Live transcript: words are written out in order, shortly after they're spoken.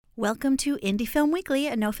Welcome to Indie Film Weekly,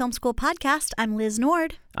 a No Film School podcast. I'm Liz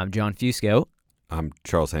Nord. I'm John Fusco. I'm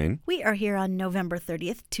Charles Hain. We are here on November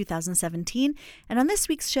 30th, 2017, and on this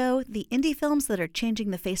week's show, the indie films that are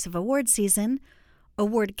changing the face of award season,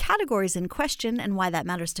 award categories in question and why that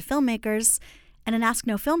matters to filmmakers, and an Ask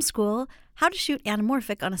No Film School, how to shoot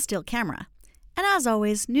Anamorphic on a still camera. And as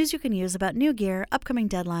always, news you can use about new gear, upcoming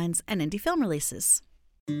deadlines, and indie film releases.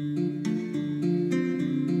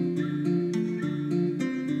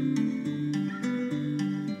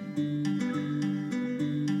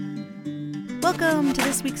 Welcome to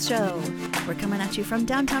this week's show. We're coming at you from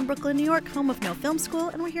downtown Brooklyn, New York, home of No Film School,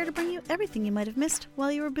 and we're here to bring you everything you might have missed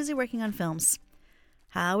while you were busy working on films.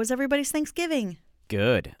 How was everybody's Thanksgiving?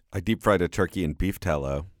 Good. I deep fried a turkey and beef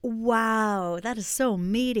tallow. Wow, that is so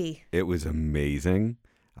meaty. It was amazing.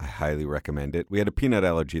 I highly recommend it. We had a peanut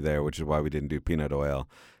allergy there, which is why we didn't do peanut oil.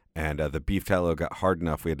 And the beef tallow got hard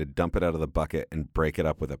enough, we had to dump it out of the bucket and break it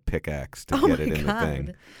up with a pickaxe to get it in the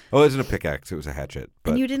thing. Oh, it wasn't a pickaxe, it was a hatchet.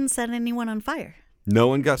 But and you didn't set anyone on fire? No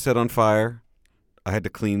one got set on fire. I had to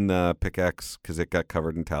clean the pickaxe because it got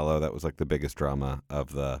covered in tallow. That was like the biggest drama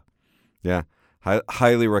of the... Yeah.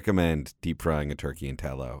 Highly recommend deep frying a turkey in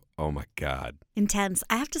tallow. Oh, my God. Intense.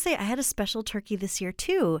 I have to say, I had a special turkey this year,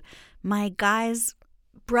 too. My guy's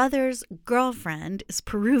brother's girlfriend is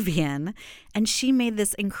Peruvian, and she made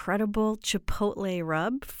this incredible chipotle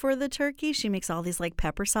rub for the turkey. She makes all these, like,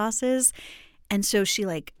 pepper sauces. And so she,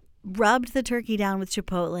 like, rubbed the turkey down with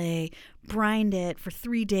chipotle, brined it for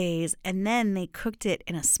 3 days, and then they cooked it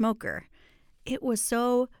in a smoker. It was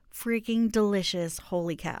so freaking delicious.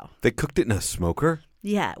 Holy cow. They cooked it in a smoker?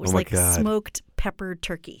 Yeah, it was like smoked peppered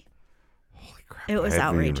turkey. Holy crap. It was I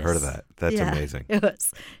haven't outrageous. even heard of that. That's amazing. It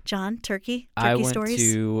was. John, turkey I went stories?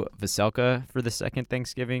 to Veselka for the second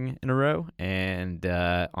Thanksgiving in a row, and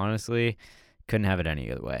honestly, couldn't have it any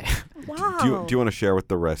other way. Wow. Do you want to share with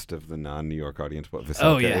the rest of the non-New York audience what Veselka is?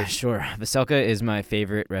 Oh, yeah, sure. Veselka is my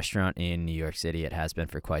favorite restaurant in New York City. It has been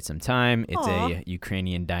for quite some time. It's a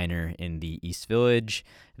Ukrainian diner in the East Village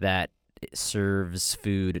that serves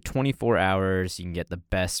food 24 hours. You can get the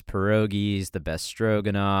best pierogies, the best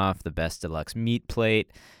stroganoff, the best deluxe meat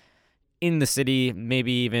plate in the city,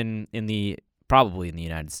 maybe even probably in the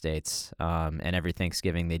United States. And every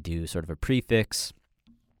Thanksgiving they do sort of a prefix.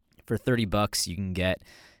 For $30, you can get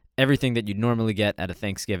everything that you'd normally get at a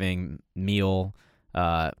Thanksgiving meal,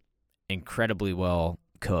 incredibly well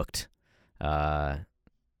cooked. None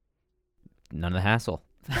of the hassle.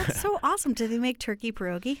 That's so awesome. Did they make turkey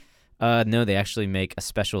pierogi? No, they actually make a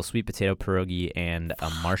special sweet potato pierogi and a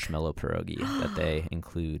marshmallow pierogi that they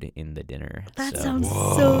include in the dinner. That sounds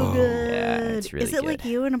so good. Yeah, it's really Is it good. like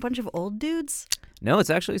you and a bunch of old dudes? No,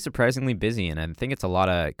 it's actually surprisingly busy, and I think it's a lot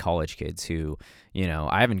of college kids who,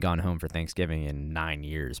 I haven't gone home for Thanksgiving in 9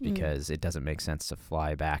 years because it doesn't make sense to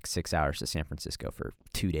fly back 6 hours to San Francisco for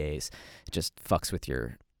 2 days. It just fucks with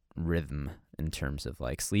your rhythm in terms of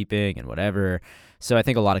like sleeping and whatever. So I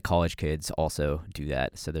think a lot of college kids also do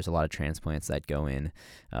that. So there's a lot of transplants that go in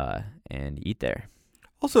and eat there.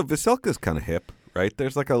 Also, Veselka's kind of hip, right?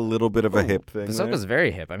 There's like a little bit of a hip thing. Veselka's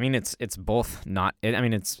very hip. I mean, it's both not.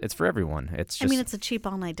 It's for everyone. It's just. It's a cheap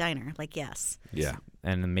all-night diner. Like, yes. Yeah.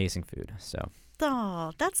 And amazing food. So.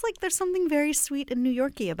 Oh, that's like there's something very sweet and New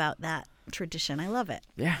Yorky about that tradition. I love it.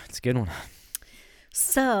 Yeah, it's a good one.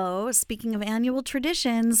 So, speaking of annual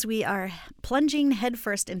traditions, we are plunging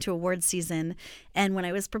headfirst into award season. And when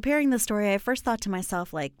I was preparing the story, I first thought to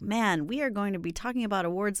myself, like, man, we are going to be talking about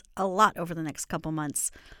awards a lot over the next couple months.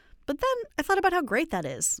 But then I thought about how great that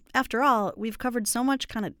is. After all, we've covered so much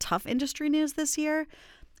kind of tough industry news this year.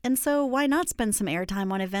 And so why not spend some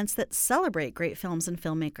airtime on events that celebrate great films and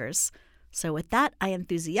filmmakers? So with that, I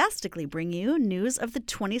enthusiastically bring you news of the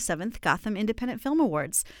 27th Gotham Independent Film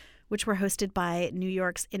Awards, which were hosted by New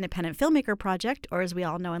York's Independent Filmmaker Project, or as we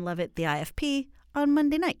all know and love it, the IFP, on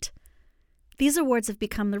Monday night. These awards have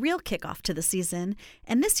become the real kickoff to the season,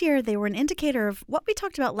 and this year they were an indicator of what we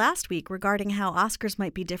talked about last week regarding how Oscars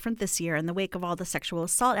might be different this year in the wake of all the sexual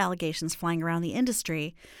assault allegations flying around the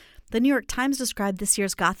industry. The New York Times described this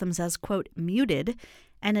year's Gothams as, quote, muted,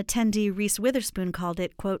 and attendee Reese Witherspoon called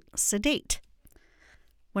it, quote, sedate,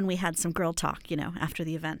 when we had some girl talk, after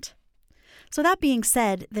the event. So that being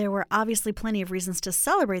said, there were obviously plenty of reasons to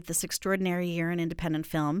celebrate this extraordinary year in independent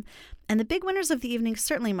film, and the big winners of the evening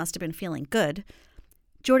certainly must have been feeling good.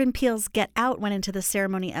 Jordan Peele's Get Out went into the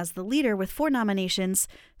ceremony as the leader with 4 nominations,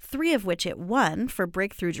 3 of which it won for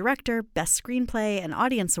Breakthrough Director, Best Screenplay, and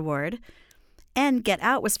Audience Award. And Get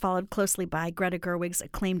Out was followed closely by Greta Gerwig's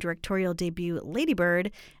acclaimed directorial debut Lady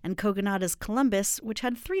Bird and Kogonada's Columbus, which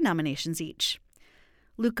had 3 nominations each.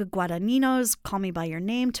 Luca Guadagnino's Call Me By Your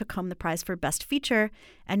Name took home the prize for Best Feature,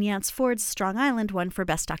 and Yance Ford's Strong Island won for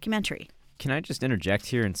Best Documentary. Can I just interject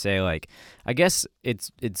here and say, like, I guess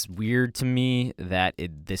it's weird to me that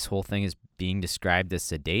this whole thing is being described as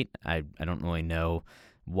sedate. I don't really know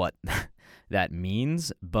what that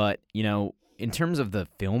means, but, you know, in terms of the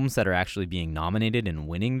films that are actually being nominated and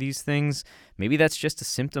winning these things, maybe that's just a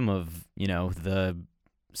symptom of, you know, the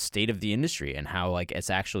state of the industry and how, like, it's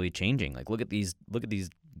actually changing. Like, look at these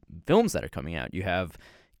films that are coming out. You have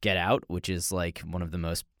Get Out, which is like one of the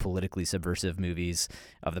most politically subversive movies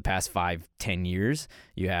of the past 5-10 years.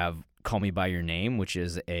 You have Call Me By Your Name, which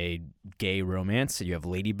is a gay romance. You have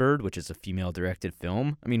Lady Bird, which is a female-directed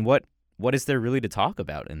film. I mean, what is there really to talk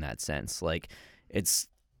about in that sense? Like, it's...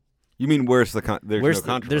 You mean there's no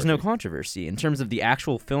controversy? There's no controversy in terms of the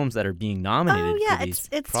actual films that are being nominated for these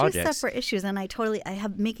projects. It's two separate issues, and I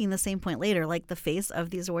have making the same point later. Like, the face of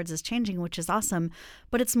these awards is changing, which is awesome,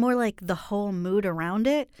 but it's more like the whole mood around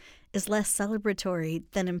it is less celebratory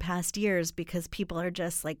than in past years because people are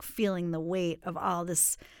just like feeling the weight of all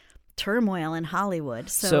this turmoil in Hollywood.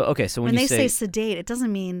 So when they say sedate, it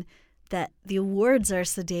doesn't mean that the awards are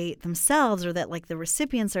sedate themselves or that like the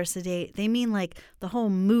recipients are sedate. They mean like the whole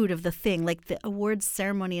mood of the thing. Like the awards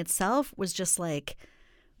ceremony itself was just like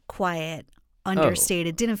quiet,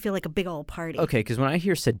 understated, didn't feel like a big old party. Okay, because when I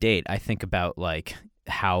hear sedate, I think about like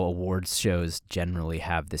how awards shows generally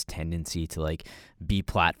have this tendency to like be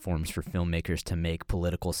platforms for filmmakers to make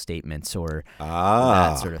political statements or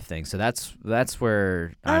that sort of thing. So that's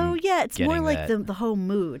where it's more like the whole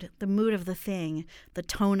mood, the mood of the thing, the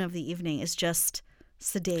tone of the evening is just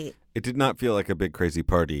sedate. It did not feel like a big crazy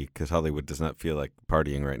party because Hollywood does not feel like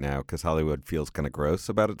partying right now because Hollywood feels kind of gross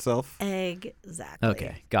about itself. Exactly.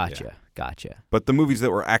 Okay, gotcha. But the movies that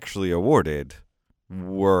were actually awarded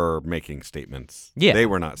were making statements. Yeah. They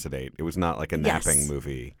were not sedate. It was not like a napping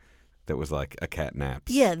movie that was like a cat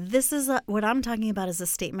naps. Yeah, this is what I'm talking about is a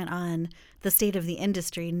statement on the state of the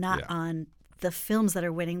industry, not on the films that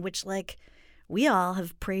are winning, which like we all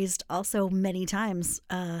have praised also many times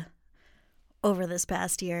over this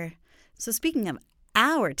past year. So speaking of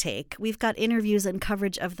our take, we've got interviews and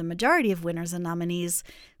coverage of the majority of winners and nominees.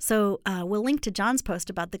 So we'll link to John's post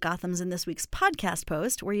about the Gothams in this week's podcast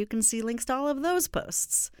post, where you can see links to all of those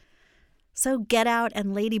posts. So Get Out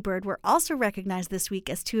and Lady Bird were also recognized this week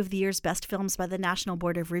as two of the year's best films by the National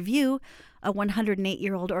Board of Review, a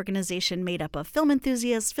 108-year-old organization made up of film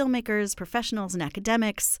enthusiasts, filmmakers, professionals, and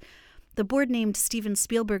academics. The board named Steven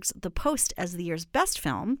Spielberg's The Post as the year's best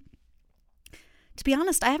film. To be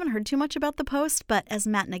honest, I haven't heard too much about The Post, but as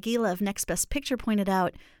Matt Nagila of Next Best Picture pointed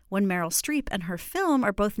out, when Meryl Streep and her film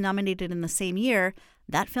are both nominated in the same year,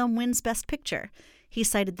 that film wins Best Picture. He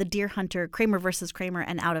cited The Deer Hunter, Kramer vs. Kramer,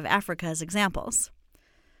 and Out of Africa as examples.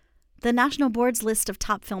 The National Board's list of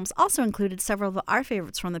top films also included several of our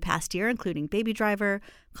favorites from the past year, including Baby Driver,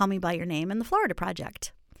 Call Me By Your Name, and The Florida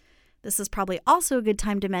Project. This is probably also a good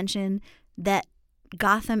time to mention that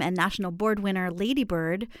Gotham and National Board winner Lady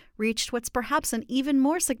Bird reached what's perhaps an even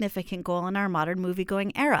more significant goal in our modern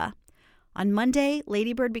movie-going era. On Monday,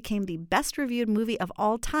 Lady Bird became the best-reviewed movie of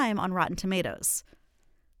all time on Rotten Tomatoes.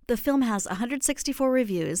 The film has 164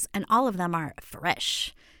 reviews, and all of them are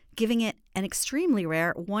fresh, giving it an extremely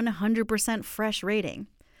rare 100% fresh rating.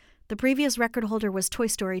 The previous record holder was Toy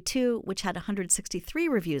Story 2, which had 163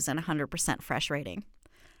 reviews and 100% fresh rating.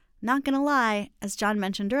 Not gonna lie, as John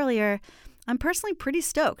mentioned earlier, I'm personally pretty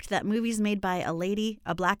stoked that movies made by a lady,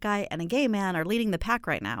 a black guy, and a gay man are leading the pack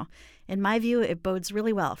right now. In my view, it bodes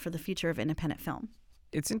really well for the future of independent film.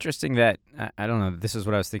 It's interesting that, I don't know, this is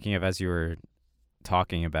what I was thinking of as you were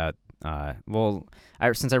talking about,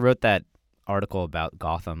 since I wrote that article about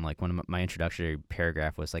Gotham, like one of my introductory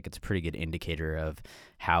paragraph was like, it's a pretty good indicator of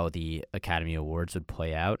how the Academy Awards would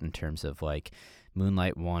play out in terms of like,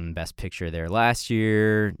 Moonlight won Best Picture there last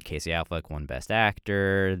year, Casey Affleck won Best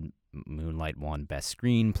Actor, Moonlight won Best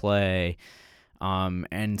Screenplay.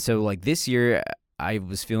 And so like this year, I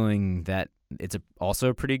was feeling that it's also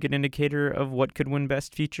a pretty good indicator of what could win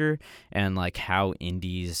Best Feature and like how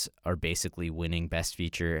indies are basically winning Best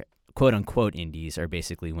Feature, quote unquote indies are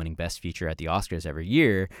basically winning Best Feature at the Oscars every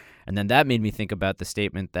year. And then that made me think about the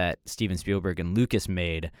statement that Steven Spielberg and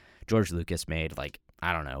George Lucas made like,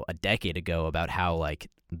 I don't know, a decade ago about how like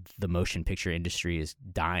the motion picture industry is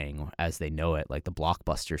dying as they know it. Like the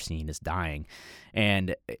blockbuster scene is dying.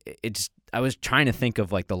 And I was trying to think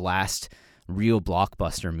of like the last real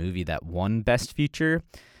blockbuster movie that won Best Feature.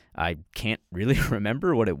 I can't really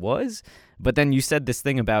remember what it was. But then you said this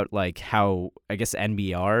thing about like how I guess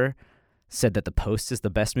NBR said that The Post is the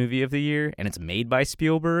best movie of the year and it's made by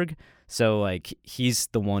Spielberg. So like he's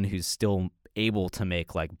the one who's still able to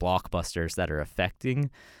make like blockbusters that are affecting.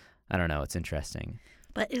 I don't know. It's interesting.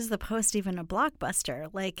 But is the Post even a blockbuster?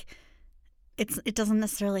 Like, it doesn't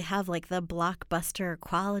necessarily have like the blockbuster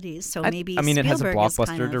qualities. So maybe I mean, it has a Spielberg is blockbuster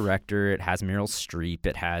kind of, director. It has Meryl Streep.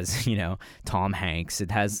 It has, Tom Hanks.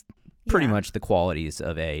 It has pretty much the qualities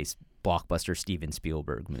of a blockbuster Steven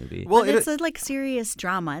Spielberg movie. Well, it's a like serious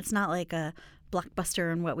drama. It's not like a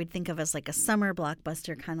blockbuster and what we'd think of as like a summer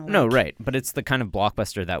blockbuster kind of. No, right. But it's the kind of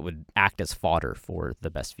blockbuster that would act as fodder for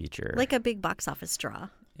the best feature. Like a big box office draw.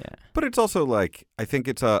 Yeah. But it's also like, I think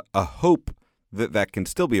it's a hope that can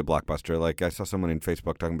still be a blockbuster. Like I saw someone in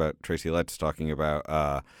Facebook talking about Tracy Letts talking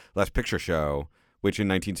about Last Picture Show, which in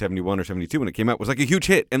 1971 or 72 when it came out was like a huge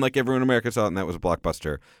hit, and like everyone in America saw it, and that was a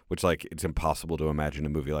blockbuster, which like it's impossible to imagine a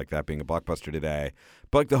movie like that being a blockbuster today.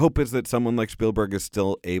 But like, the hope is that someone like Spielberg is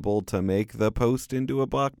still able to make The Post into a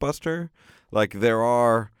blockbuster. Like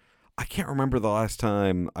I can't remember the last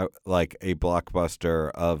time like a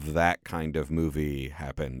blockbuster of that kind of movie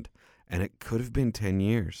happened, and it could have been 10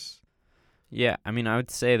 years. Yeah, I mean, I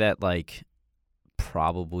would say that like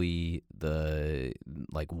probably the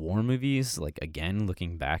like war movies, like again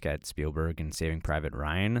looking back at Spielberg and Saving Private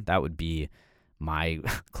Ryan, that would be my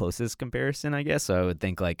closest comparison, I guess. So I would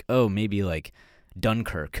think like, oh, maybe like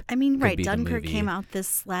Dunkirk. I mean, right, be Dunkirk came out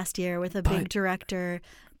this last year with a big director,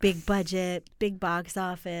 big budget, big box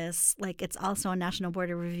office. Like, it's also on National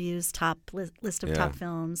Board of Review's top list of top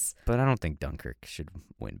films. But I don't think Dunkirk should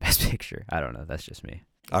win Best Picture. I don't know. That's just me.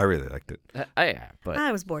 I really liked it. But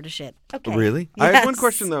I was bored as shit. Okay. Really? Yes. I have one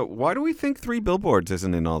question, though. Why do we think Three Billboards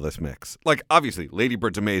isn't in all this mix? Like, obviously, Lady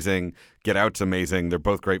Bird's amazing. Get Out's amazing. They're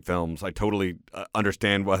both great films. I totally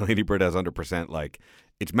understand why Lady Bird has 100%. Like,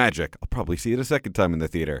 it's magic. I'll probably see it a second time in the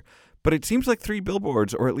theater. But it seems like Three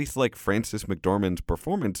Billboards, or at least like Frances McDormand's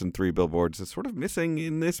performance in Three Billboards, is sort of missing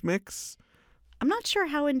in this mix. I'm not sure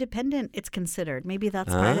how independent it's considered. Maybe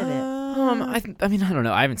that's part of it. I mean, I don't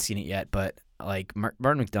know. I haven't seen it yet, but like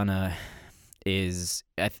Martin McDonagh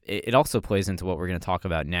it also plays into what we're going to talk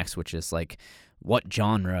about next, which is like what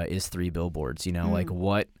genre is Three Billboards? Like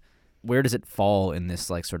where does it fall in this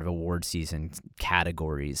like sort of award season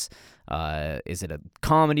categories? Is it a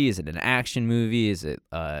comedy? Is it an action movie? Is it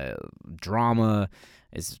drama?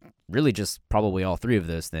 Is really just probably all three of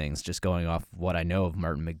those things, just going off what I know of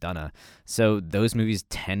Martin McDonagh. So those movies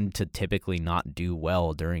tend to typically not do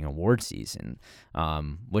well during award season,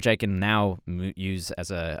 which I can now use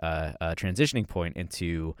as a transitioning point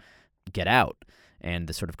into Get Out and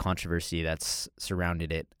the sort of controversy that's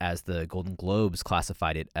surrounded it, as the Golden Globes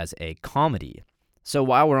classified it as a comedy. So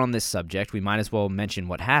while we're on this subject, we might as well mention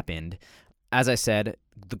what happened. As I said,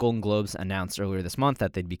 the Golden Globes announced earlier this month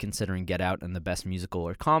that they'd be considering Get Out in the Best Musical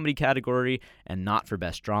or Comedy category and not for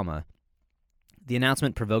Best Drama. The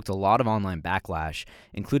announcement provoked a lot of online backlash,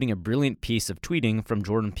 including a brilliant piece of tweeting from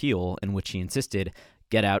Jordan Peele in which he insisted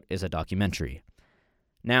Get Out is a documentary.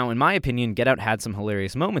 Now, in my opinion, Get Out had some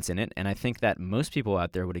hilarious moments in it, and I think that most people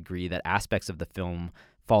out there would agree that aspects of the film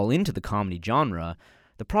fall into the comedy genre.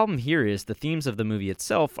 The problem here is the themes of the movie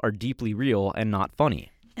itself are deeply real and not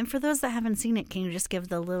funny. And for those that haven't seen it, can you just give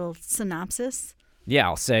the little synopsis? Yeah,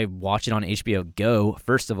 I'll say watch it on HBO Go,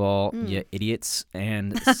 first of all, you idiots.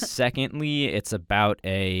 And secondly, it's about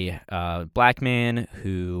a black man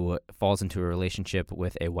who falls into a relationship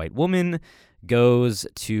with a white woman, goes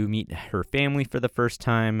to meet her family for the first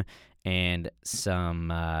time, and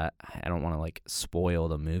some, I don't want to like spoil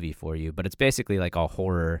the movie for you, but it's basically like a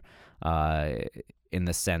horror in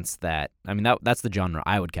the sense that, I mean, that's the genre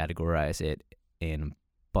I would categorize it in,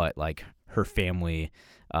 but like her family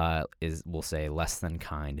is, we'll say, less than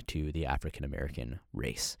kind to the African American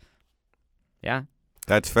race. Yeah?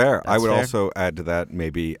 That's fair. I would fair. also add to that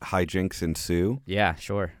maybe hijinks ensue. Yeah,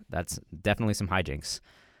 sure. That's definitely some hijinks.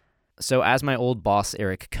 So as my old boss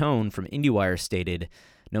Eric Cohn from IndieWire stated,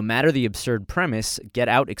 no matter the absurd premise, Get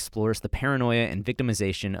Out explores the paranoia and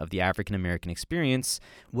victimization of the African American experience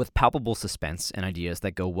with palpable suspense and ideas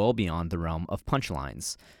that go well beyond the realm of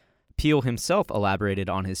punchlines. Peele himself elaborated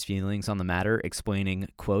on his feelings on the matter, explaining,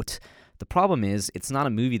 quote, "The problem is, it's not a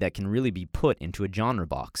movie that can really be put into a genre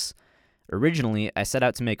box. Originally, I set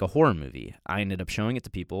out to make a horror movie. I ended up showing it to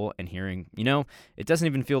people and hearing, it doesn't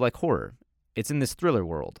even feel like horror. It's in this thriller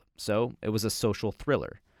world, so it was a social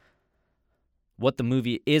thriller. What the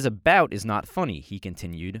movie is about is not funny," he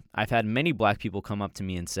continued. "I've had many black people come up to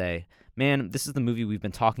me and say, 'Man, this is the movie we've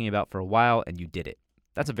been talking about for a while, and you did it.'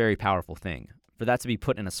 That's a very powerful thing. For that to be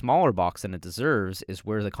put in a smaller box than it deserves is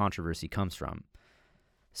where the controversy comes from."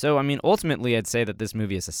 So, I mean, ultimately, I'd say that this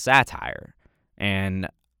movie is a satire, and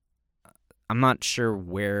I'm not sure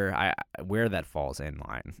where that falls in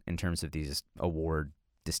line in terms of these award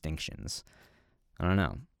distinctions. I don't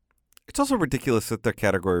know. It's also ridiculous that their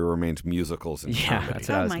category remains musicals and comedy. That's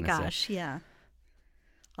what I Oh was my gonna gosh, yeah.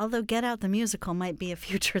 Although Get Out the musical might be a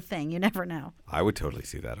future thing, you never know. I would totally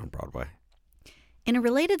see that on Broadway. In a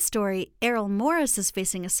related story, Errol Morris is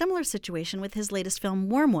facing a similar situation with his latest film,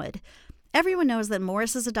 Wormwood. Everyone knows that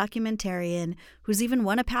Morris is a documentarian who's even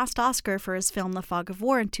won a past Oscar for his film The Fog of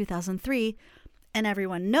War in 2003, and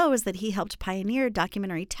everyone knows that he helped pioneer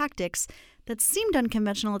documentary tactics that seemed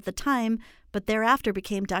unconventional at the time, but thereafter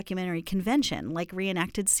became documentary convention, like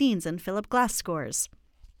reenacted scenes and Philip Glass scores.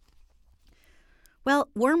 Well,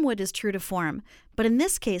 Wormwood is true to form, but in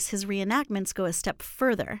this case, his reenactments go a step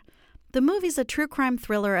further. The movie's a true crime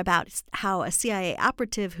thriller about how a CIA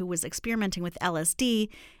operative who was experimenting with LSD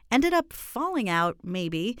ended up falling out,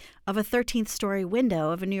 maybe, of a 13th story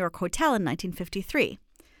window of a New York hotel in 1953.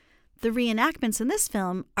 The reenactments in this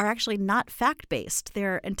film are actually not fact-based.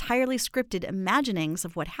 They're entirely scripted imaginings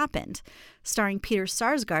of what happened, starring Peter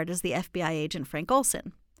Sarsgaard as the FBI agent Frank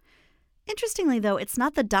Olson. Interestingly, though, it's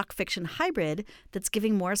not the doc-fiction hybrid that's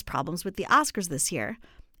giving Morris problems with the Oscars this year.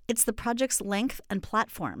 It's the project's length and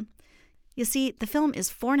platform. You see, the film is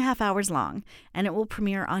 4.5 hours long, and it will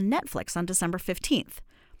premiere on Netflix on December 15th.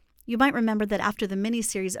 You might remember that after the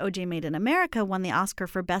miniseries O.J. Made in America won the Oscar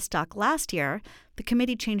for Best Doc last year, the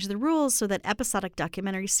committee changed the rules so that episodic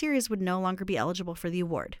documentary series would no longer be eligible for the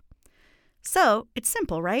award. So, it's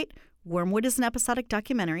simple, right? Wormwood is an episodic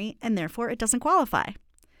documentary, and therefore it doesn't qualify.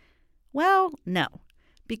 Well, no,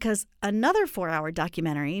 because another 4-hour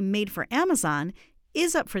documentary made for Amazon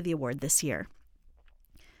is up for the award this year.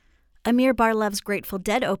 Amir Barlev's Grateful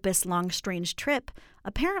Dead opus Long Strange Trip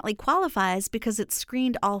apparently qualifies because it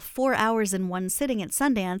screened all 4 hours in one sitting at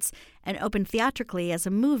Sundance and opened theatrically as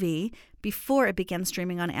a movie before it began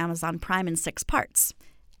streaming on Amazon Prime in 6 parts.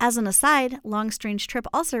 As an aside, Long Strange Trip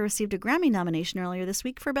also received a Grammy nomination earlier this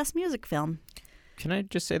week for Best Music Film. Can I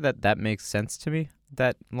just say that makes sense to me,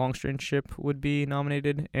 that Long Strange Trip would be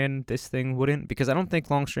nominated and this thing wouldn't? Because I don't think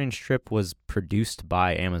Long Strange Trip was produced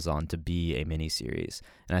by Amazon to be a miniseries.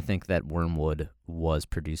 And I think that Wormwood was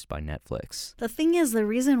produced by Netflix. The thing is, the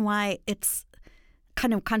reason why it's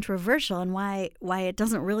kind of controversial and why it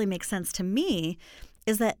doesn't really make sense to me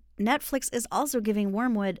is that Netflix is also giving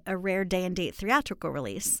Wormwood a rare day-and-date theatrical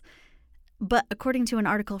release. But according to an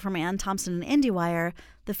article from Ann Thompson in IndieWire,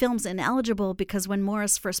 the film's ineligible because when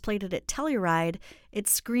Morris first played it at Telluride, it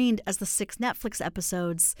screened as the 6 Netflix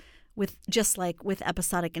episodes with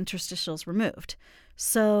episodic interstitials removed.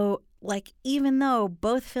 So, even though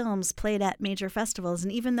both films played at major festivals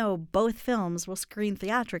and even though both films will screen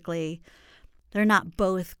theatrically, they're not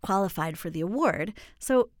both qualified for the award.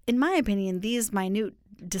 So, in my opinion, these minute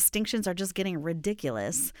distinctions are just getting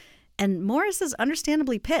ridiculous. And Morris is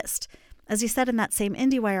understandably pissed. As he said in that same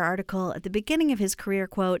IndieWire article, at the beginning of his career,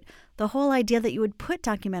 quote, "The whole idea that you would put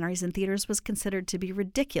documentaries in theaters was considered to be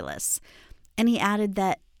ridiculous." And he added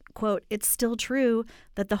that, quote, "It's still true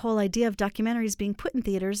that the whole idea of documentaries being put in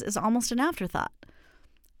theaters is almost an afterthought.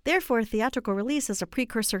 Therefore, theatrical release as a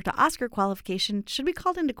precursor to Oscar qualification should be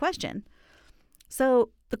called into question."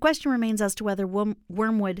 So the question remains as to whether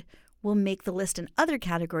Wormwood will make the list in other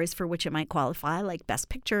categories for which it might qualify, like Best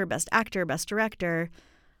Picture, Best Actor, Best Director.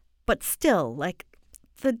 But still,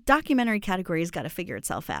 the documentary category's got to figure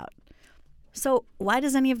itself out. So why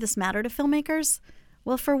does any of this matter to filmmakers?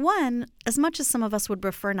 Well, for one, as much as some of us would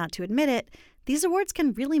prefer not to admit it, these awards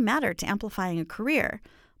can really matter to amplifying a career.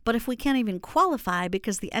 But if we can't even qualify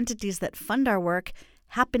because the entities that fund our work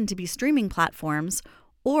happen to be streaming platforms,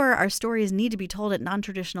 or our stories need to be told at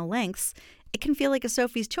non-traditional lengths, it can feel like a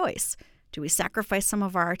Sophie's choice. Do we sacrifice some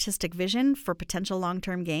of our artistic vision for potential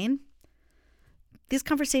long-term gain? These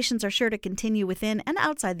conversations are sure to continue within and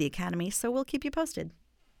outside the Academy, so we'll keep you posted.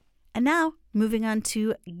 And now, moving on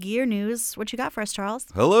to gear news. What you got for us, Charles?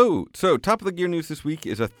 Hello. So, top of the gear news this week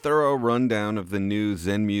is a thorough rundown of the new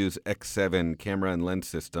Zenmuse X7 camera and lens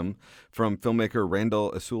system from filmmaker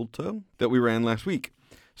Randall Asulto that we ran last week.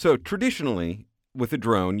 So, traditionally, with a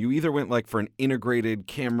drone, you either went for an integrated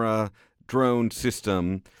camera drone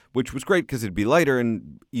system, which was great because it'd be lighter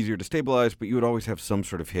and easier to stabilize, but you would always have some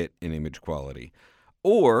sort of hit in image quality.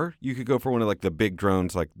 Or you could go for one of the big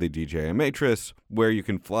drones like the DJI Matrix, where you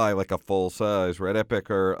can fly a full-size Red Epic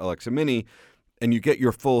or Alexa Mini, and you get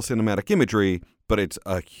your full cinematic imagery, but it's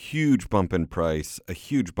a huge bump in price, a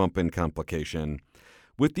huge bump in complication.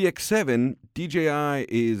 With the X7, DJI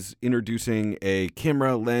is introducing a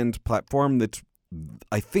camera lens platform that's,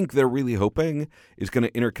 I think they're really hoping, is going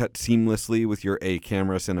to intercut seamlessly with your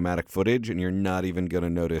A-camera cinematic footage, and you're not even going to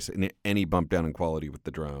notice any bump down in quality with the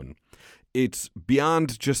drone. It's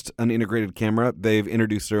beyond just an integrated camera. They've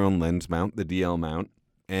introduced their own lens mount, the DL mount,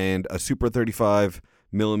 and a Super 35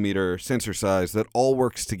 millimeter sensor size that all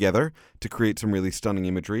works together to create some really stunning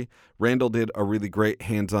imagery. Randall did a really great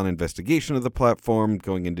hands-on investigation of the platform,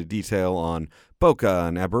 going into detail on bokeh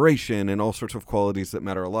and aberration and all sorts of qualities that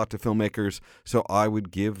matter a lot to filmmakers. So I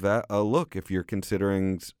would give that a look if you're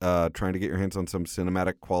considering trying to get your hands on some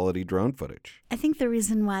cinematic quality drone footage. I think the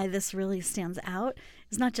reason why this really stands out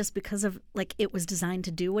is not just because of like it was designed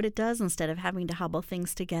to do what it does instead of having to hobble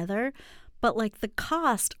things together, but like the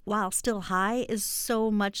cost, while still high, is so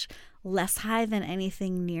much less high than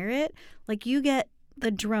anything near it. Like you get the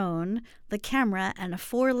drone, the camera, and a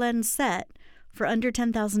 4-lens set for under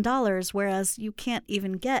 $10,000, whereas you can't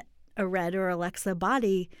even get a Red or Alexa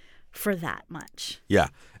body for that much. Yeah.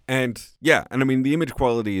 And I mean, the image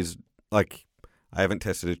quality is like, I haven't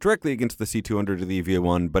tested it directly against the C200 or the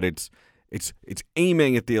EVA1, but it's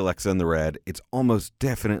aiming at the Alexa and the Red. It's almost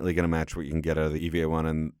definitely going to match what you can get out of the EVA1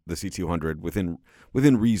 and the C200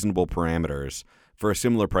 within reasonable parameters for a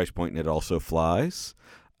similar price point, and it also flies.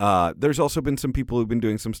 There's also been some people who've been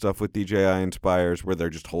doing some stuff with DJI Inspires where they're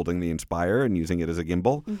just holding the Inspire and using it as a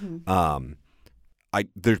gimbal. Mm-hmm.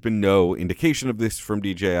 There's been no indication of this from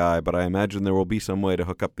DJI, but I imagine there will be some way to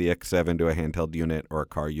hook up the X7 to a handheld unit or a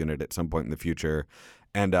car unit at some point in the future.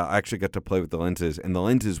 And I actually got to play with the lenses, and the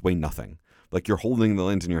lenses weigh nothing. Like, you're holding the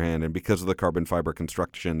lens in your hand, and because of the carbon fiber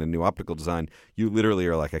construction and new optical design, you literally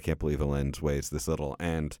are like, I can't believe a lens weighs this little.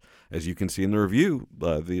 And as you can see in the review,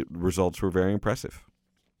 the results were very impressive.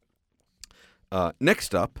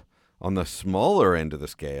 Next up, on the smaller end of the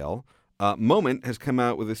scale, Moment has come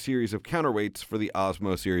out with a series of counterweights for the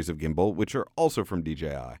Osmo series of gimbal, which are also from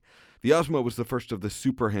DJI. The Osmo was the first of the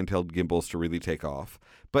super handheld gimbals to really take off,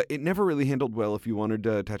 but it never really handled well if you wanted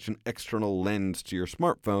to attach an external lens to your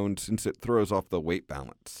smartphone since it throws off the weight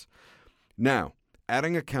balance. Now,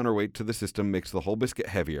 adding a counterweight to the system makes the whole biscuit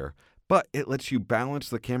heavier, but it lets you balance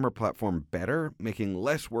the camera platform better, making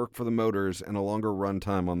less work for the motors and a longer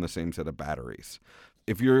runtime on the same set of batteries.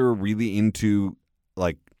 If you're really into,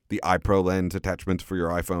 like, the iPro lens attachments for your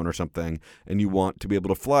iPhone or something, and you want to be able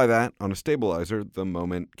to fly that on a stabilizer, the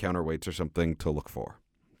Moment counterweights are something to look for.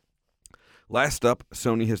 Last up,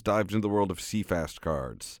 Sony has dived into the world of CFast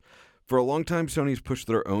cards. For a long time, Sony's pushed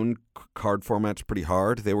their own card formats pretty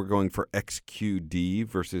hard. They were going for XQD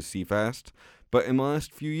versus CFast, but in the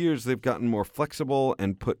last few years, they've gotten more flexible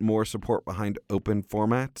and put more support behind open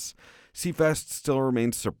formats. CFast still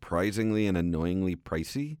remains surprisingly and annoyingly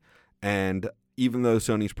pricey, and even though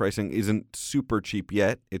Sony's pricing isn't super cheap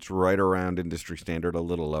yet, it's right around industry standard, a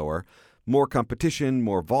little lower. More competition,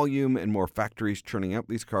 more volume, and more factories churning out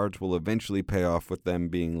these cards will eventually pay off with them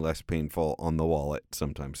being less painful on the wallet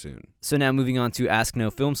sometime soon. So now moving on to Ask No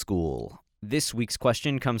Film School. This week's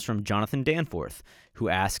question comes from Jonathan Danforth, who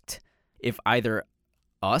asked if either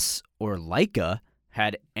us or Leica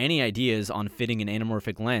had any ideas on fitting an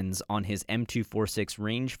anamorphic lens on his M246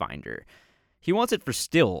 rangefinder. He wants it for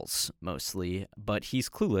stills, mostly, but he's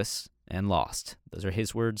clueless and lost. Those are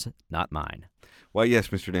his words, not mine. Why, yes,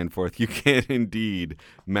 Mr. Danforth, you can indeed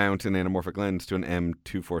mount an anamorphic lens to an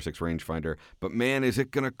M246 rangefinder, but man, is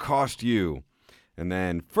it going to cost you. And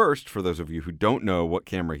then first, for those of you who don't know what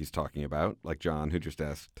camera he's talking about, like John, who just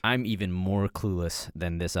asked. I'm even more clueless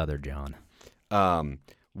than this other John.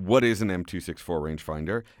 What is an M264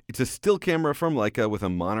 rangefinder? It's a still camera from Leica with a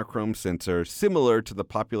monochrome sensor similar to the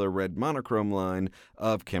popular red monochrome line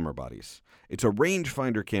of camera bodies. It's a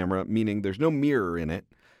rangefinder camera, meaning there's no mirror in it,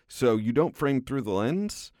 so you don't frame through the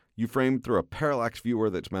lens, you frame through a parallax viewer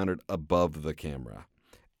that's mounted above the camera.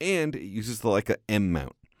 And it uses the Leica M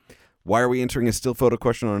mount. Why are we answering a still photo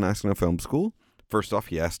question on Ask No Film School? First off,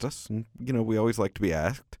 he asked us, and we always like to be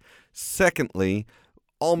asked. Secondly,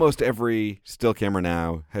 almost every still camera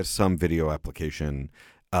now has some video application.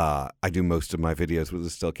 I do most of my videos with a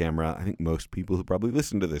still camera. I think most people who probably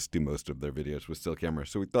listen to this do most of their videos with still cameras.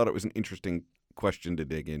 So we thought it was an interesting question to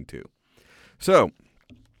dig into. So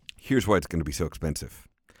here's why it's going to be so expensive.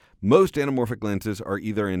 Most anamorphic lenses are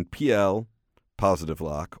either in PL, positive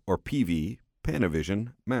lock, or PV,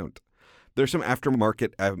 Panavision, mount. There's some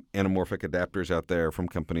aftermarket anamorphic adapters out there from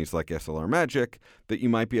companies like SLR Magic that you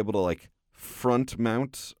might be able to front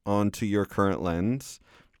mount onto your current lens.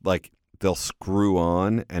 Like, they'll screw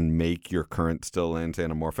on and make your current still lens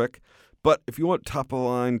anamorphic. But if you want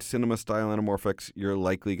top-of-the-line cinema-style anamorphics, you're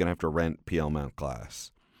likely going to have to rent PL mount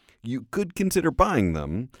glass. You could consider buying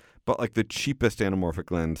them, but the cheapest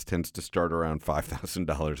anamorphic lens tends to start around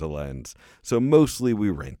 $5,000 a lens. So mostly we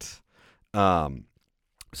rent.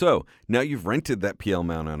 So now you've rented that PL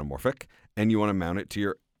mount anamorphic, and you want to mount it to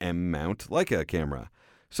your M mount Leica camera.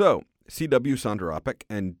 So CW Anamorphic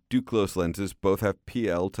and Duclos lenses both have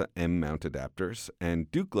PL to M mount adapters,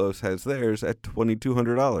 and Duclos has theirs at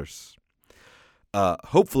 $2,200.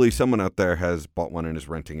 Hopefully someone out there has bought one and is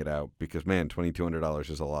renting it out because, man, $2,200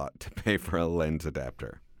 is a lot to pay for a lens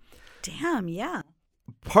adapter. Damn, yeah.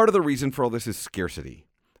 Part of the reason for all this is scarcity.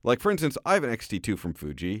 Like, for instance, I have an X-T2 from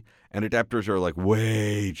Fuji, and adapters are, like,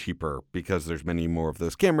 way cheaper because there's many more of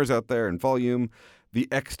those cameras out there and volume. The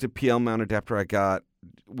X to PL mount adapter I got,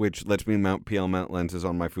 which lets me mount PL mount lenses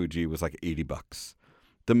on my Fuji, was like $80.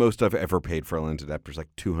 The most I've ever paid for a lens adapter is like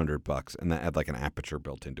 $200, and that had like an aperture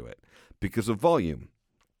built into it because of volume.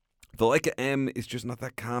 The Leica M is just not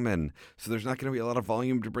that common, so there's not going to be a lot of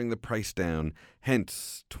volume to bring the price down,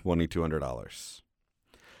 hence $2,200.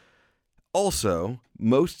 Also,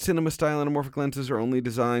 most cinema-style anamorphic lenses are only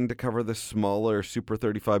designed to cover the smaller Super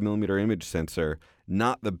 35mm image sensor,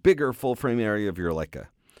 not the bigger full-frame area of your Leica.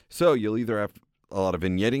 So you'll either have a lot of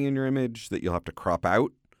vignetting in your image that you'll have to crop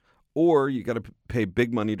out, or you got to pay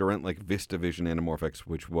big money to rent like VistaVision anamorphics,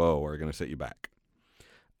 which, whoa, are going to set you back.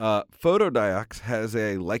 Photodiox has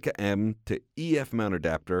a Leica M to EF mount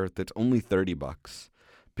adapter that's only $30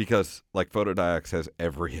 because, like, Photodiox has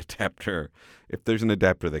every adapter. If there's an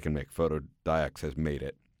adapter they can make, Photodiox has made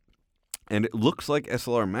it. And it looks like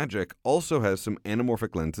SLR Magic also has some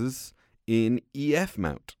anamorphic lenses in EF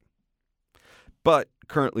mount. But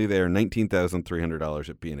currently they are $19,300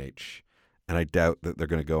 at B&H. And I doubt that they're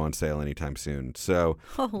going to go on sale anytime soon. So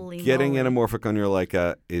getting anamorphic on your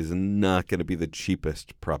Leica is not going to be the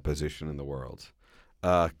cheapest proposition in the world.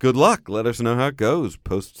 Good luck. Let us know how it goes.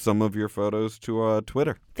 Post some of your photos to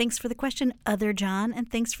Twitter. Thanks for the question, Other John,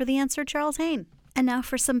 and thanks for the answer, Charles Hain. And now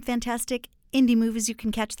for some fantastic indie movies you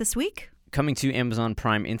can catch this week. Coming to Amazon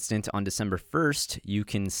Prime Instant on December 1st, you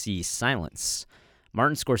can see Silence.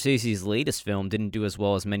 Martin Scorsese's latest film didn't do as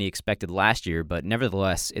well as many expected last year, but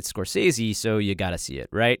nevertheless, it's Scorsese, so you gotta see it,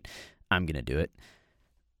 right? I'm gonna do it.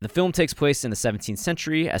 The film takes place in the 17th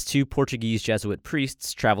century as two Portuguese Jesuit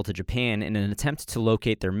priests travel to Japan in an attempt to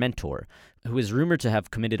locate their mentor, who is rumored to have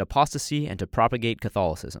committed apostasy and to propagate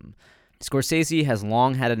Catholicism. Scorsese has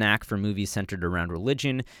long had a knack for movies centered around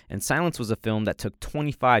religion, and Silence was a film that took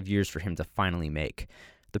 25 years for him to finally make.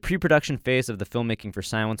 The pre-production phase of the filmmaking for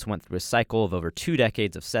Silence went through a cycle of over 2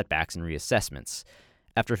 decades of setbacks and reassessments.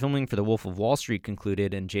 After filming for The Wolf of Wall Street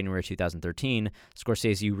concluded in January 2013,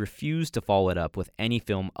 Scorsese refused to follow it up with any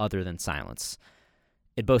film other than Silence.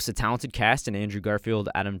 It boasts a talented cast in Andrew Garfield,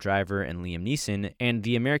 Adam Driver, and Liam Neeson, and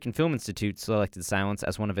the American Film Institute selected Silence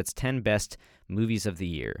as one of its 10 best movies of the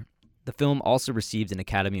year. The film also received an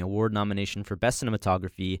Academy Award nomination for Best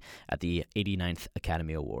Cinematography at the 89th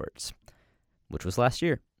Academy Awards, which was last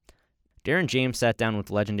year. Darren James sat down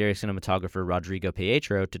with legendary cinematographer Rodrigo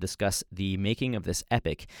Pietro to discuss the making of this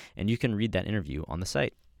epic, and you can read that interview on the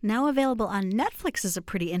site. Now available on Netflix is a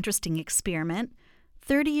pretty interesting experiment.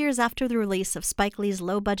 30 years after the release of Spike Lee's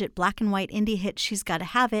low-budget black and white indie hit She's Gotta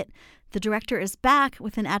Have It, the director is back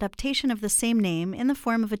with an adaptation of the same name in the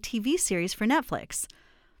form of a TV series for Netflix.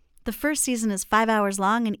 The first season is 5 hours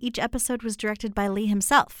long, and each episode was directed by Lee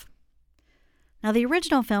himself. Now, the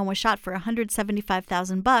original film was shot for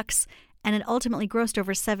 $175,000, and it ultimately grossed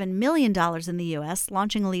over $7 million in the U.S.,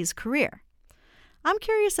 launching Lee's career. I'm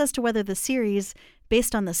curious as to whether the series,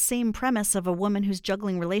 based on the same premise of a woman who's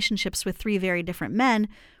juggling relationships with 3 very different men,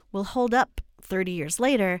 will hold up 30 years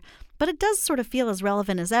later, but it does sort of feel as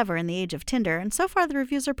relevant as ever in the age of Tinder, and so far the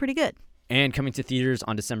reviews are pretty good. And coming to theaters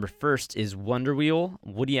on December 1st is Wonder Wheel.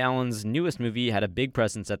 Woody Allen's newest movie had a big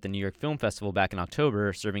presence at the New York Film Festival back in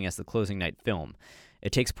October, serving as the closing night film.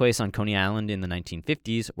 It takes place on Coney Island in the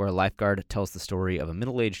 1950s, where a lifeguard tells the story of a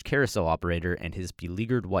middle-aged carousel operator and his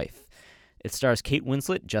beleaguered wife. It stars Kate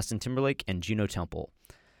Winslet, Justin Timberlake, and Juno Temple.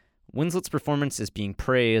 Winslet's performance is being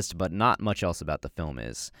praised, but not much else about the film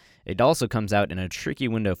is. It also comes out in a tricky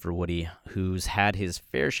window for Woody, who's had his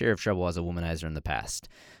fair share of trouble as a womanizer in the past.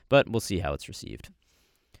 But we'll see how it's received.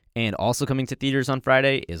 And also coming to theaters on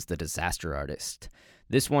Friday is The Disaster Artist.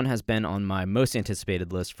 This one has been on my most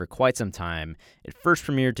anticipated list for quite some time. It first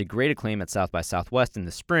premiered to great acclaim at South by Southwest in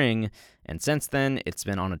the spring, and since then, it's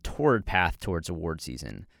been on a torrid path towards award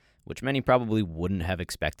season, which many probably wouldn't have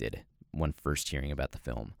expected when first hearing about the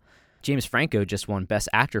film. James Franco just won Best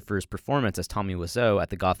Actor for his performance as Tommy Wiseau at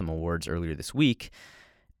the Gotham Awards earlier this week,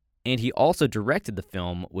 and he also directed the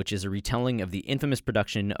film, which is a retelling of the infamous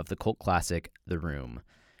production of the cult classic The Room.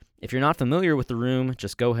 If you're not familiar with The Room,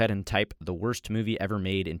 just go ahead and type the worst movie ever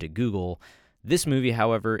made into Google. This movie,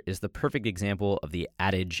 however, is the perfect example of the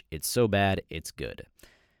adage, it's so bad, it's good.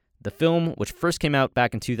 The film, which first came out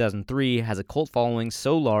back in 2003, has a cult following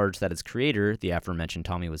so large that its creator, the aforementioned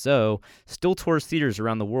Tommy Wiseau, still tours theaters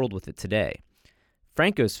around the world with it today.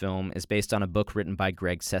 Franco's film is based on a book written by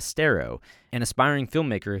Greg Sestero, an aspiring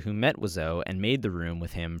filmmaker who met Wiseau and made The Room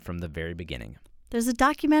with him from the very beginning. There's a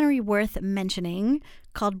documentary worth mentioning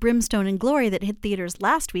called Brimstone and Glory that hit theaters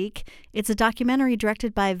last week. It's a documentary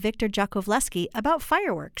directed by Victor Jakovleski about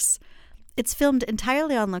fireworks. It's filmed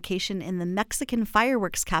entirely on location in the Mexican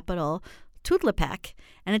fireworks capital, Tultepec,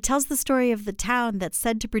 and it tells the story of the town that's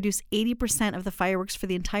said to produce 80% of the fireworks for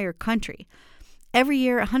the entire country. Every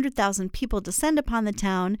year, 100,000 people descend upon the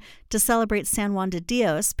town to celebrate San Juan de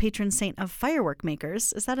Dios, patron saint of firework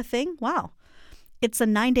makers. Is that a thing? Wow. It's a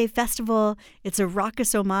 9-day festival. It's a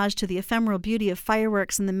raucous homage to the ephemeral beauty of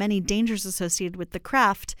fireworks and the many dangers associated with the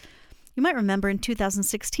craft. You might remember in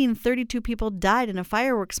 2016, 32 people died in a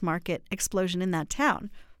fireworks market explosion in that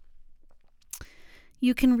town.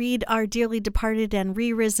 You can read our dearly departed and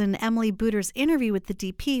re-risen Emily Booter's interview with the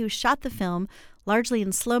DP who shot the film, largely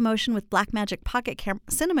in slow motion with Blackmagic pocket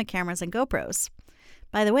cinema cameras and GoPros.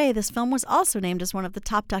 By the way, this film was also named as one of the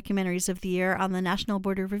top documentaries of the year on the National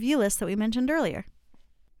Board of Review list that we mentioned earlier.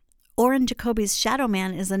 Oren Jacoby's Shadow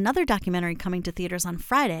Man is another documentary coming to theaters on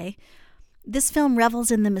Friday. This film revels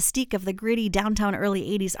in the mystique of the gritty downtown early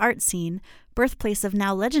 80s art scene, birthplace of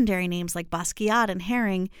now legendary names like Basquiat and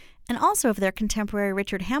Haring, and also of their contemporary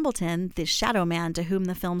Richard Hambleton, the Shadow Man to whom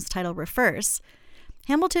the film's title refers.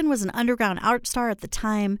 Hambleton was an underground art star at the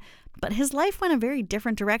time, but his life went a very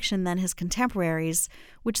different direction than his contemporaries,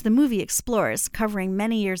 which the movie explores, covering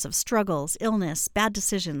many years of struggles, illness, bad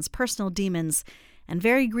decisions, personal demons, and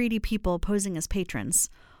very greedy people posing as patrons.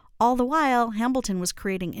 All the while, Hambleton was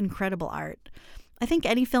creating incredible art. I think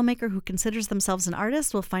any filmmaker who considers themselves an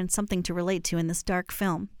artist will find something to relate to in this dark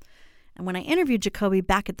film. And when I interviewed Jacoby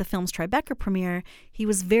back at the film's Tribeca premiere, he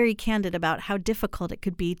was very candid about how difficult it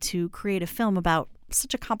could be to create a film about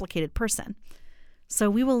such a complicated person.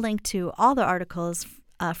 So we will link to all the articles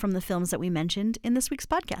from the films that we mentioned in this week's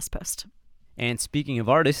podcast post. And speaking of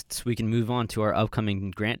artists, we can move on to our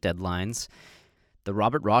upcoming grant deadlines. The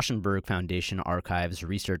Robert Rauschenberg Foundation Archives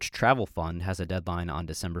Research Travel Fund has a deadline on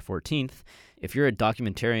December 14th. If you're a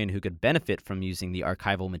documentarian who could benefit from using the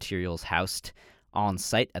archival materials housed on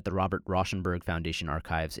site at the Robert Rauschenberg Foundation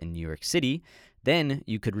Archives in New York City, then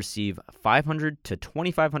you could receive $500 to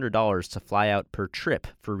 $2,500 to fly out per trip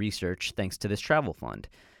for research thanks to this travel fund.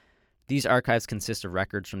 These archives consist of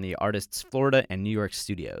records from the artist's Florida and New York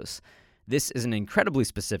studios. This is an incredibly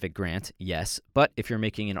specific grant, yes, but if you're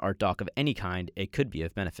making an art doc of any kind, it could be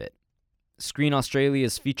of benefit. Screen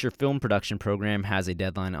Australia's feature film production program has a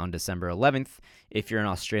deadline on December 11th. If you're an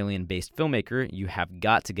Australian-based filmmaker, you have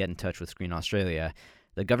got to get in touch with Screen Australia.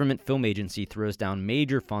 The government film agency throws down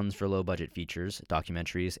major funds for low-budget features,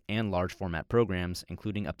 documentaries, and large-format programs,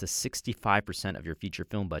 including up to 65% of your feature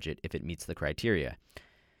film budget if it meets the criteria.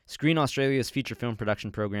 Screen Australia's feature film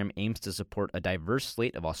production program aims to support a diverse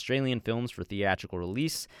slate of Australian films for theatrical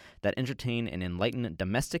release that entertain and enlighten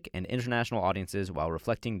domestic and international audiences while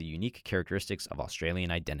reflecting the unique characteristics of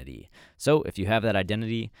Australian identity. So, if you have that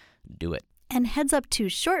identity, do it. And heads up to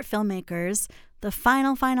short filmmakers, the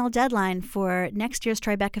final deadline for next year's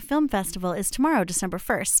Tribeca Film Festival is tomorrow, December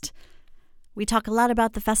 1st. We talk a lot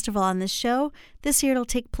about the festival on this show. This year it'll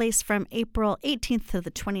take place from April 18th to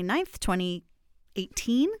the 29th,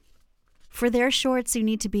 2018. For their shorts, you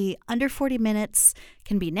need to be under 40 minutes,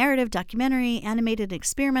 can be narrative, documentary, animated, and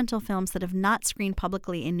experimental films that have not screened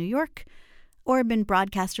publicly in New York or been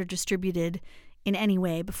broadcast or distributed in any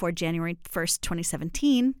way before January 1st,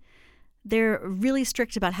 2017. They're really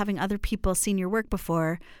strict about having other people seen your work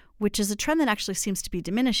before, which is a trend that actually seems to be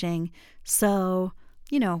diminishing. So,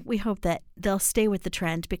 we hope that they'll stay with the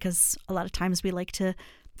trend because a lot of times we like to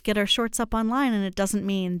get our shorts up online, and it doesn't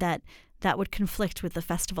mean that would conflict with the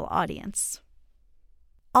festival audience.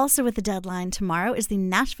 Also with the deadline tomorrow is the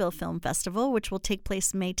Nashville Film Festival, which will take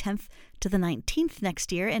place May 10th to the 19th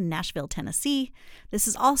next year in Nashville, Tennessee. This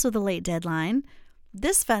is also the late deadline.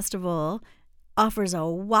 This festival offers a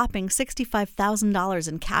whopping $65,000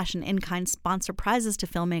 in cash and in-kind sponsor prizes to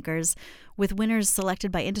filmmakers, with winners selected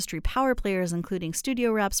by industry power players, including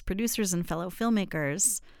studio reps, producers, and fellow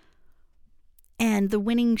filmmakers. And the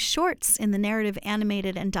winning shorts in the narrative,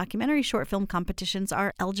 animated, and documentary short film competitions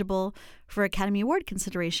are eligible for Academy Award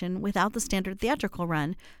consideration without the standard theatrical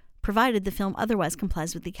run, provided the film otherwise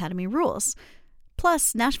complies with the Academy rules.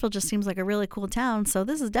 Plus, Nashville just seems like a really cool town, so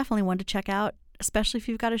this is definitely one to check out, especially if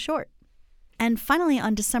you've got a short. And finally,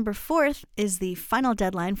 on December 4th is the final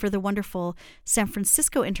deadline for the wonderful San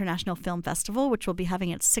Francisco International Film Festival, which will be having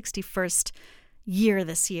its 61st year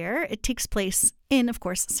this year. It takes place in, of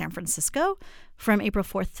course, San Francisco from April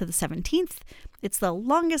 4th to the 17th. It's the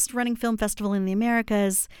longest running film festival in the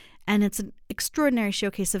Americas, and it's an extraordinary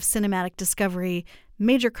showcase of cinematic discovery,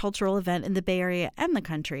 major cultural event in the Bay Area and the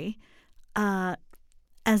country.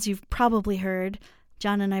 As you've probably heard,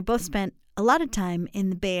 John and I both spent a lot of time in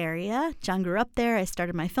the Bay Area. John grew up there. I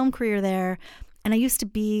started my film career there. And I used to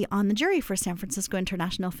be on the jury for San Francisco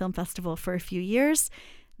International Film Festival for a few years.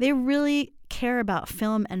 They really care about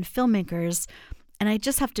film and filmmakers. And I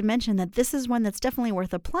just have to mention that this is one that's definitely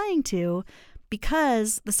worth applying to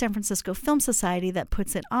because the San Francisco Film Society that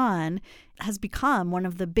puts it on has become one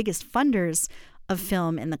of the biggest funders of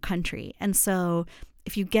film in the country. And so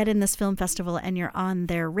if you get in this film festival and you're on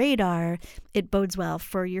their radar, it bodes well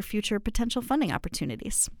for your future potential funding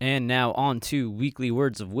opportunities. And now on to Weekly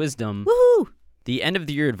Words of Wisdom. Woohoo! The end of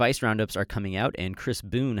the year advice roundups are coming out, and Chris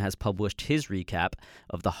Boone has published his recap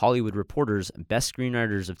of The Hollywood Reporter's Best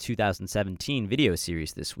Screenwriters of 2017 video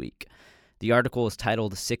series this week. The article is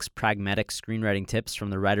titled 6 Pragmatic Screenwriting Tips from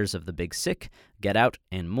the Writers of The Big Sick, Get Out,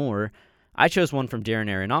 and More. I chose one from Darren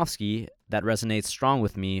Aronofsky that resonates strong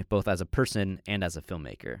with me both as a person and as a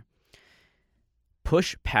filmmaker.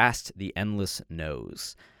 Push past the endless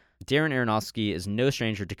no's. Darren Aronofsky is no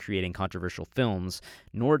stranger to creating controversial films,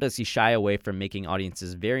 nor does he shy away from making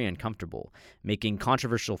audiences very uncomfortable. Making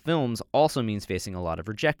controversial films also means facing a lot of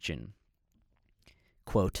rejection.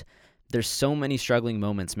 Quote, "There's so many struggling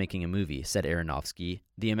moments making a movie," said Aronofsky.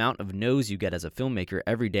 "The amount of no's you get as a filmmaker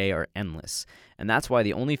every day are endless. And that's why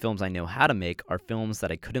the only films I know how to make are films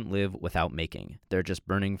that I couldn't live without making. They're just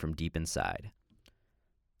burning from deep inside."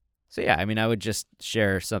 So yeah, I mean, I would just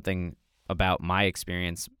share something about my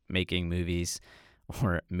experience making movies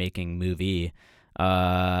or making movie.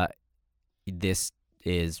 This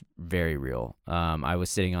is very real. I was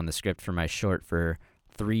sitting on the script for my short for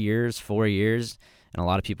 4 years, and a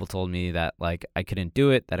lot of people told me that like I couldn't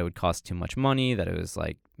do it, that it would cost too much money, that it was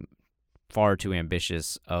like far too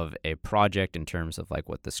ambitious of a project in terms of like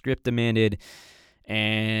what the script demanded.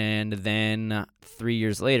 And then 3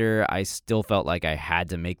 years later, I still felt like I had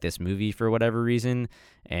to make this movie for whatever reason.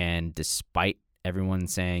 And despite everyone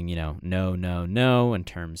saying, no, in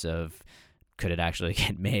terms of could it actually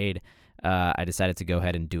get made, I decided to go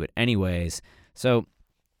ahead and do it anyways. So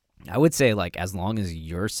I would say, like, as long as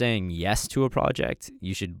you're saying yes to a project,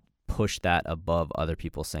 you should push that above other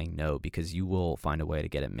people saying no, because you will find a way to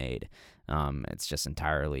get it made. It's just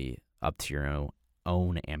entirely up to your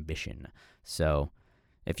own ambition. So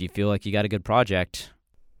if you feel like you got a good project,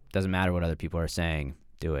 doesn't matter what other people are saying,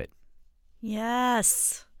 do it.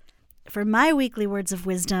 Yes. For my weekly words of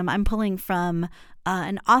wisdom, I'm pulling from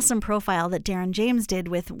an awesome profile that Darren James did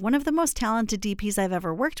with one of the most talented DPs I've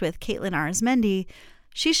ever worked with, Caitlin Arizmendi.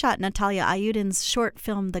 She shot Natalia Ayudin's short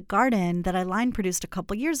film The Garden that I line produced a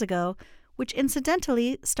couple years ago, which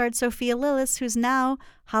incidentally starred Sophia Lillis, who's now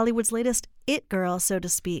Hollywood's latest it girl, so to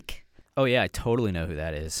speak. Oh, yeah, I totally know who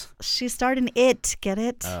that is. She starred in It, get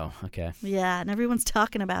it? Oh, okay. Yeah, and everyone's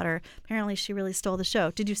talking about her. Apparently she really stole the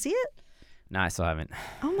show. Did you see it? No, I still haven't.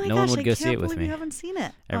 Oh my no gosh, one would I go can't see it with believe me. You haven't seen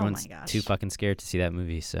it. Everyone's oh my gosh. too fucking scared to see that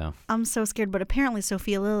movie, so. I'm so scared, but apparently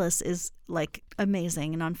Sophia Lillis is like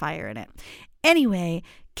amazing and on fire in it. Anyway,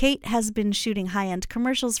 Kate has been shooting high-end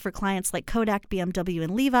commercials for clients like Kodak, BMW,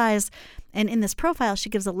 and Levi's, and in this profile she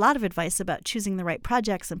gives a lot of advice about choosing the right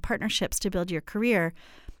projects and partnerships to build your career.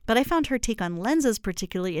 But I found her take on lenses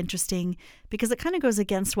particularly interesting because it kind of goes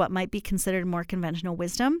against what might be considered more conventional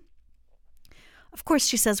wisdom. Of course,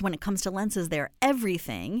 she says when it comes to lenses, they're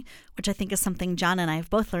everything, which I think is something John and I have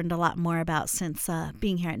both learned a lot more about since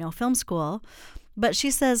being here at No Film School. But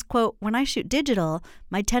she says, quote, "When I shoot digital,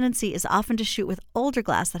 my tendency is often to shoot with older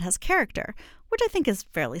glass that has character," which I think is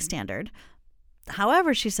fairly standard.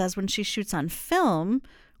 However, she says when she shoots on film,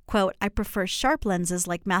 quote, "I prefer sharp lenses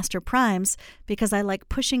like Master Primes because I like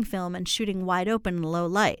pushing film and shooting wide open in low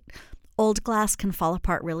light. Old glass can fall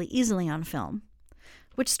apart really easily on film."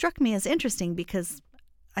 Which struck me as interesting because,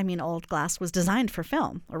 old glass was designed for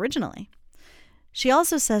film originally. She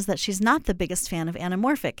also says that she's not the biggest fan of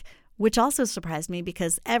Anamorphic, which also surprised me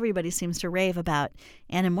because everybody seems to rave about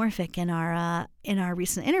Anamorphic in our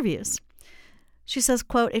recent interviews. She says,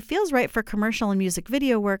 quote, "It feels right for commercial and music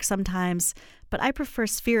video work sometimes, but I prefer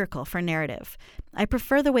spherical for narrative. I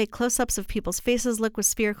prefer the way close-ups of people's faces look with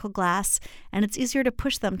spherical glass, and it's easier to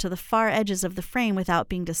push them to the far edges of the frame without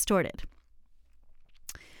being distorted."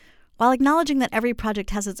 While acknowledging that every project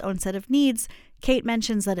has its own set of needs, Kate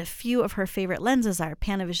mentions that a few of her favorite lenses are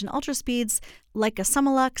Panavision Ultraspeeds, Leica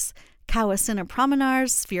Summilux, Kawasina Promenars,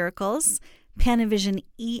 sphericals, Panavision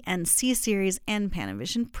E and C series, and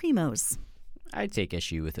Panavision Primos. I take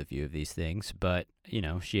issue with a few of these things, but,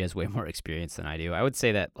 she has way more experience than I do. I would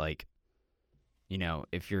say that, like,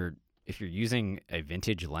 if you're using a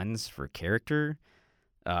vintage lens for character,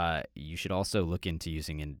 you should also look into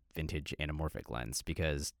using a vintage anamorphic lens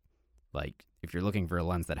because, like, if you're looking for a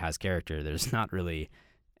lens that has character, there's not really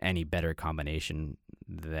any better combination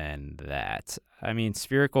than that. I mean,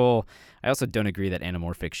 spherical, I also don't agree that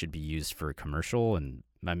anamorphic should be used for commercial and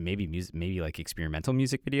maybe like experimental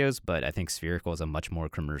music videos, but I think spherical is a much more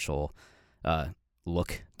commercial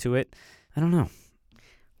look to it. I don't know.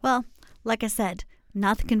 Well, like I said,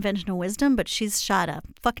 not the conventional wisdom, but she's shot a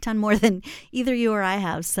fuck ton more than either you or I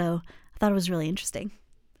have, so I thought it was really interesting.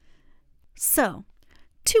 So,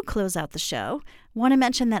 to close out the show, I want to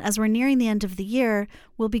mention that as we're nearing the end of the year,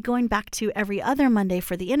 we'll be going back to every other Monday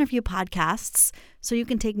for the interview podcasts, so you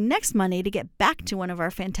can take next Monday to get back to one of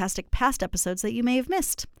our fantastic past episodes that you may have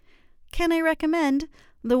missed. Can I recommend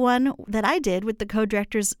the one that I did with the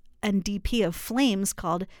co-directors and DP of Flames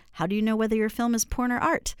called How Do You Know Whether Your Film is Porn or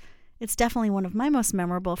Art? It's definitely one of my most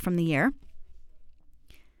memorable from the year.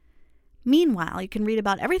 Meanwhile, you can read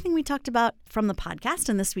about everything we talked about from the podcast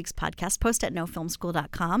in this week's podcast post at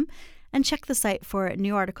nofilmschool.com and check the site for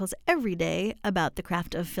new articles every day about the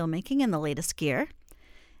craft of filmmaking and the latest gear.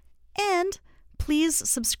 And please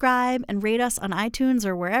subscribe and rate us on iTunes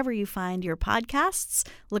or wherever you find your podcasts.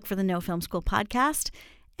 Look for the No Film School podcast.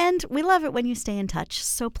 And we love it when you stay in touch,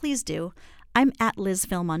 so please do. I'm at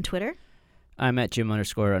LizFilm on Twitter. I'm at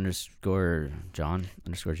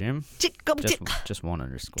Jim_John_Jim. Just one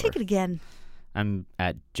underscore. Take it again. I'm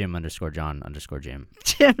at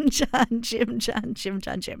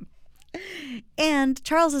Jim_John_Jim. Jim. And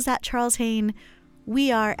Charles is at Charles Hain.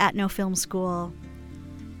 We are at No Film School.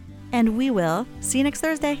 And we will see you next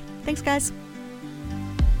Thursday. Thanks, guys.